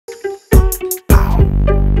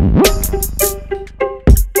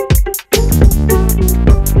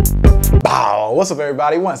What's up,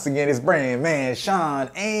 everybody? Once again, it's BrandMan Sean,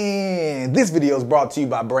 and this video is brought to you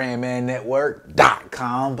by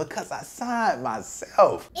BrandManNetwork.com because I signed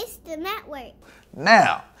myself. It's the network.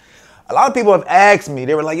 Now, a lot of people have asked me,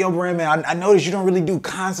 they were like, yo, BrandMan, I noticed you don't really do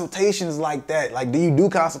consultations like that. Like, do you do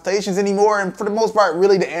consultations anymore? And for the most part,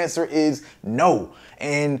 really the answer is no.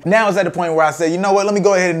 And now it's at the point where I say, you know what, let me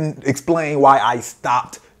go ahead and explain why I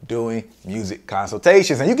stopped doing music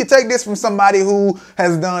consultations. And you can take this from somebody who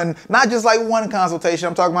has done not just like one consultation,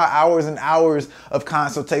 I'm talking about hours and hours of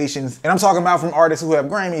consultations. And I'm talking about from artists who have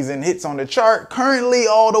Grammys and hits on the chart currently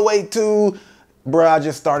all the way to, bruh, I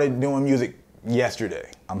just started doing music yesterday.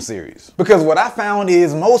 I'm serious. Because what I found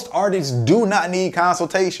is most artists do not need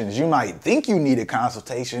consultations. You might think you need a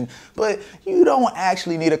consultation, but you don't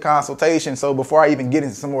actually need a consultation. So before I even get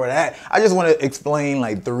into some more of that, I just want to explain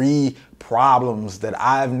like 3 problems that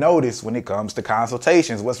I've noticed when it comes to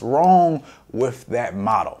consultations. What's wrong with that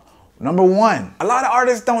model? Number 1, a lot of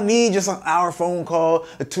artists don't need just an hour phone call,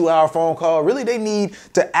 a 2-hour phone call. Really, they need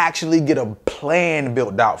to actually get a plan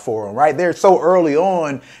built out for them, right? They're so early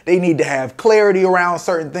on, they need to have clarity around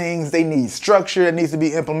certain things. They need structure that needs to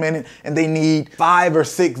be implemented, and they need 5 or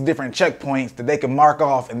 6 different checkpoints that they can mark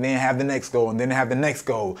off and then have the next goal and then have the next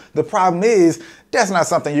goal. The problem is, that's not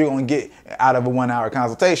something you're gonna get out of a 1-hour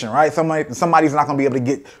consultation, right? Somebody's not gonna be able to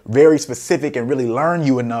get very specific and really learn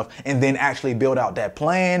you enough and then actually build out that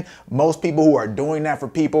plan. Most people who are doing that for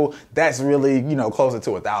people, that's really, you know, closer to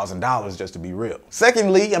 $1,000 just to be real.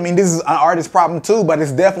 Secondly, I mean, this is an artist problem too, but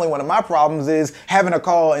it's definitely one of my problems is having a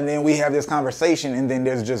call and then we have this conversation and then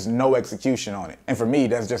there's just no execution on it. And for me,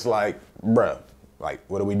 that's just like, bruh, like,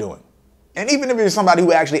 what are we doing? And even if you're somebody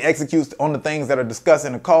who actually executes on the things that are discussed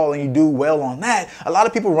in the call and you do well on that, a lot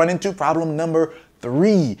of people run into problem number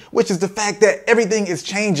 3, which is the fact that everything is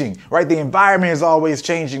changing, right? The environment is always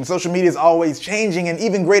changing. Social media is always changing. And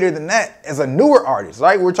even greater than that, as a newer artist,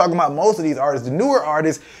 right? We're talking about most of these artists, the newer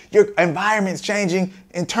artists, your environment's changing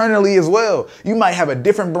internally as well. You might have a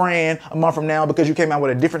different brand a month from now because you came out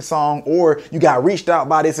with a different song, or you got reached out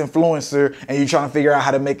by this influencer and you're trying to figure out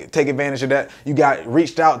how to take advantage of that. You got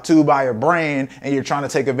reached out to by a brand and you're trying to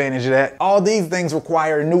take advantage of that. All these things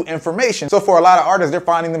require new information. So for a lot of artists, they're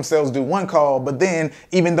finding themselves do one call, but then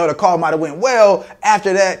even though the call might have went well,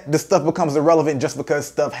 after that, the stuff becomes irrelevant just because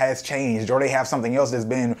stuff has changed or they have something else that's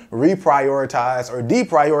been reprioritized or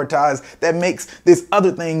deprioritized that makes this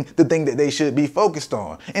other thing the thing that they should be focused on.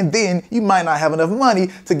 And then you might not have enough money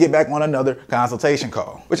to get back on another consultation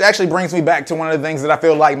call. Which actually brings me back to one of the things that I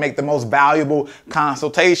feel like make the most valuable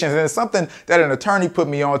consultations. And it's something that an attorney put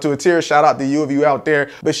me on to. A tear shout out to you if you out there.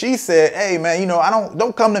 But she said, hey man, you know,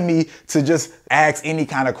 don't come to me to just ask any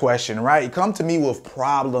kind of question, right? Come to me with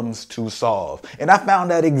problems to solve. And I found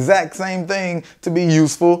that exact same thing to be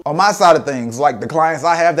useful on my side of things. Like the clients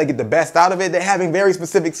I have, they get the best out of it. They're having very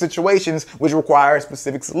specific situations which require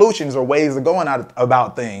specific solutions or ways of going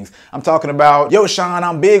about things. I'm talking about, yo, Sean,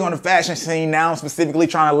 I'm big on the fashion scene now. I'm specifically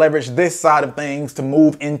trying to leverage this side of things to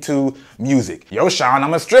move into music. Yo, Sean,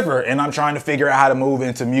 I'm a stripper and I'm trying to figure out how to move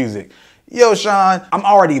into music. Yo, Sean, I'm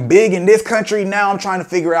already big in this country. Now I'm trying to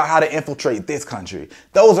figure out how to infiltrate this country.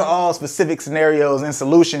 Those are all specific scenarios and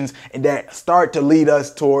solutions that start to lead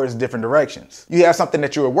us towards different directions. You have something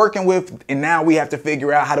that you were working with, and now we have to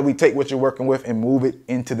figure out how do we take what you're working with and move it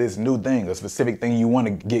into this new thing, a specific thing you want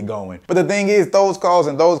to get going. But the thing is, those calls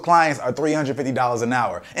and those clients are $350 an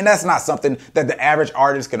hour. And that's not something that the average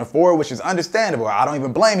artist can afford, which is understandable. I don't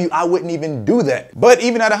even blame you. I wouldn't even do that. But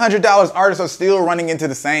even at $100, artists are still running into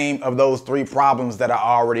the same of those 3 problems that I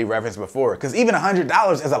already referenced before. Because even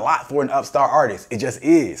 $100 is a lot for an upstart artist. It just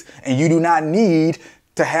is. And you do not need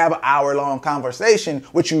to have an hour-long conversation.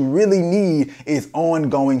 What you really need is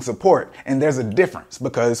ongoing support. And there's a difference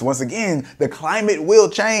because, once again, the climate will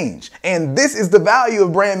change. And this is the value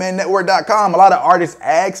of BrandManNetwork.com. A lot of artists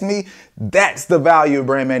ask me, that's the value of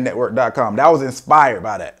BrandManNetwork.com. That was inspired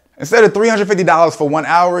by that. Instead of $350 for 1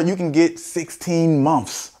 hour, you can get 16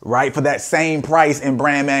 months, right? For that same price in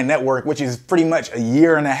BrandMan Network, which is pretty much a 1.5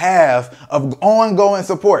 years of ongoing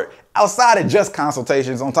support. Outside of just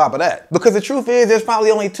consultations on top of that. Because the truth is, there's probably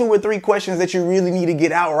only 2 or 3 questions that you really need to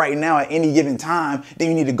get out right now at any given time. Then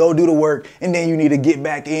you need to go do the work, and then you need to get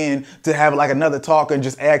back in to have like another talk and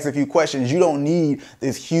just ask a few questions. You don't need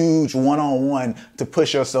this huge one-on-one to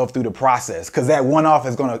push yourself through the process, because that one-off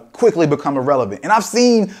is gonna quickly become irrelevant. And I've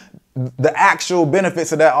seen the actual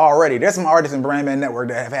benefits of that already. There's some artists in BrandMan Network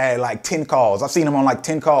that have had like 10 calls. I've seen them on like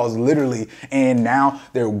 10 calls literally, and now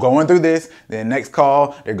they're going through this, then next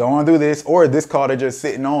call, they're going through this, or this call they're just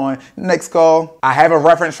sitting on, next call. I have a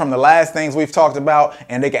reference from the last things we've talked about,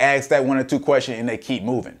 and they can ask that 1 or 2 questions and they keep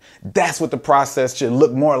moving. That's what the process should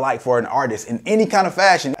look more like for an artist in any kind of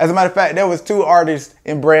fashion. As a matter of fact, there was 2 artists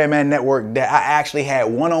in BrandMan Network that I actually had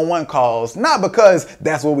one-on-one calls, not because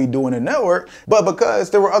that's what we do in the network, but because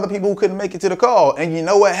there were other people who couldn't make it to the call. And you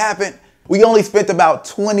know what happened? We only spent about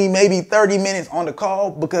 20, maybe 30 minutes on the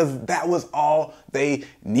call because that was all they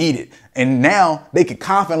needed. And now they could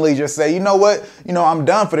confidently just say, you know what, I'm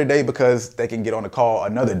done for the day, because they can get on the call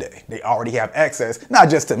another day. They already have access, not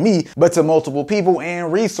just to me, but to multiple people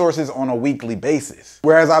and resources on a weekly basis.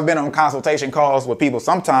 Whereas I've been on consultation calls with people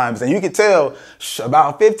sometimes, and you can tell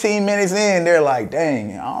about 15 minutes in, they're like,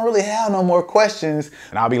 dang, I don't really have no more questions.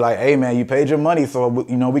 And I'll be like, hey man, you paid your money, so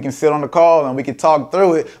we can sit on the call and we can talk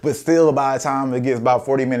through it. But still, by the time it gets about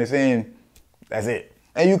 40 minutes in, that's it.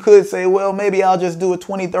 And you could say, well, maybe I'll just do a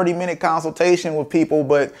 20, 30-minute consultation with people,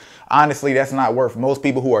 but honestly, that's not worth most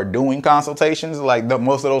people who are doing consultations, like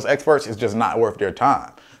most of those experts, it's just not worth their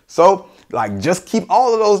time. So just keep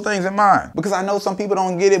all of those things in mind, because I know some people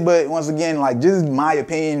don't get it, but once again, just my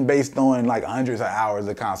opinion based on hundreds of hours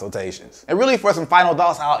of consultations. And really, for some final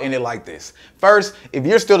thoughts, I'll end it like this. First, if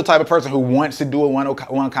you're still the type of person who wants to do a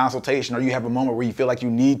one-on-one consultation, or you have a moment where you feel like you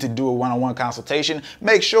need to do a one-on-one consultation,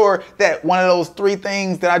 make sure that one of those 3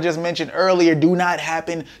 things that I just mentioned earlier do not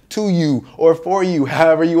happen to you or for you,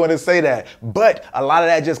 however you want to say that. But a lot of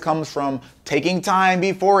that just comes from taking time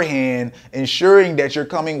beforehand, ensuring that you're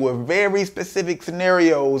coming with very specific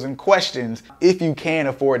scenarios and questions if you can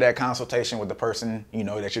afford that consultation with the person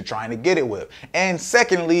that you're trying to get it with. And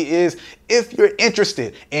secondly is, if you're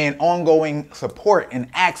interested in ongoing support and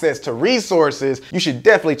access to resources, you should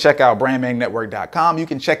definitely check out BrandManNetwork.com. You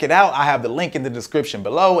can check it out. I have the link in the description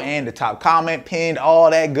below and the top comment pinned, all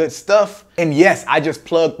that good stuff. And yes, I just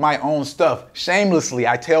plugged my own stuff shamelessly.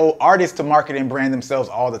 I tell artists to market and brand themselves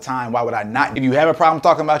all the time. Why would I not? If you have a problem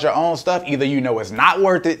talking about your own stuff, either it's not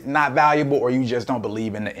worth it, not valuable, or you just don't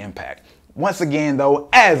believe in the impact. Once again though,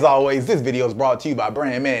 as always, this video is brought to you by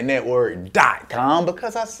BrandManNetwork.com,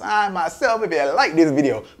 because I signed myself. If you like this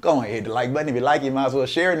video, go ahead and hit the like button. If you like it, you might as well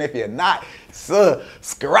share it. And if you're not,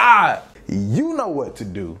 subscribe. You know what to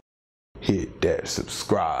do. Hit that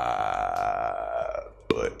subscribe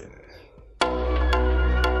button.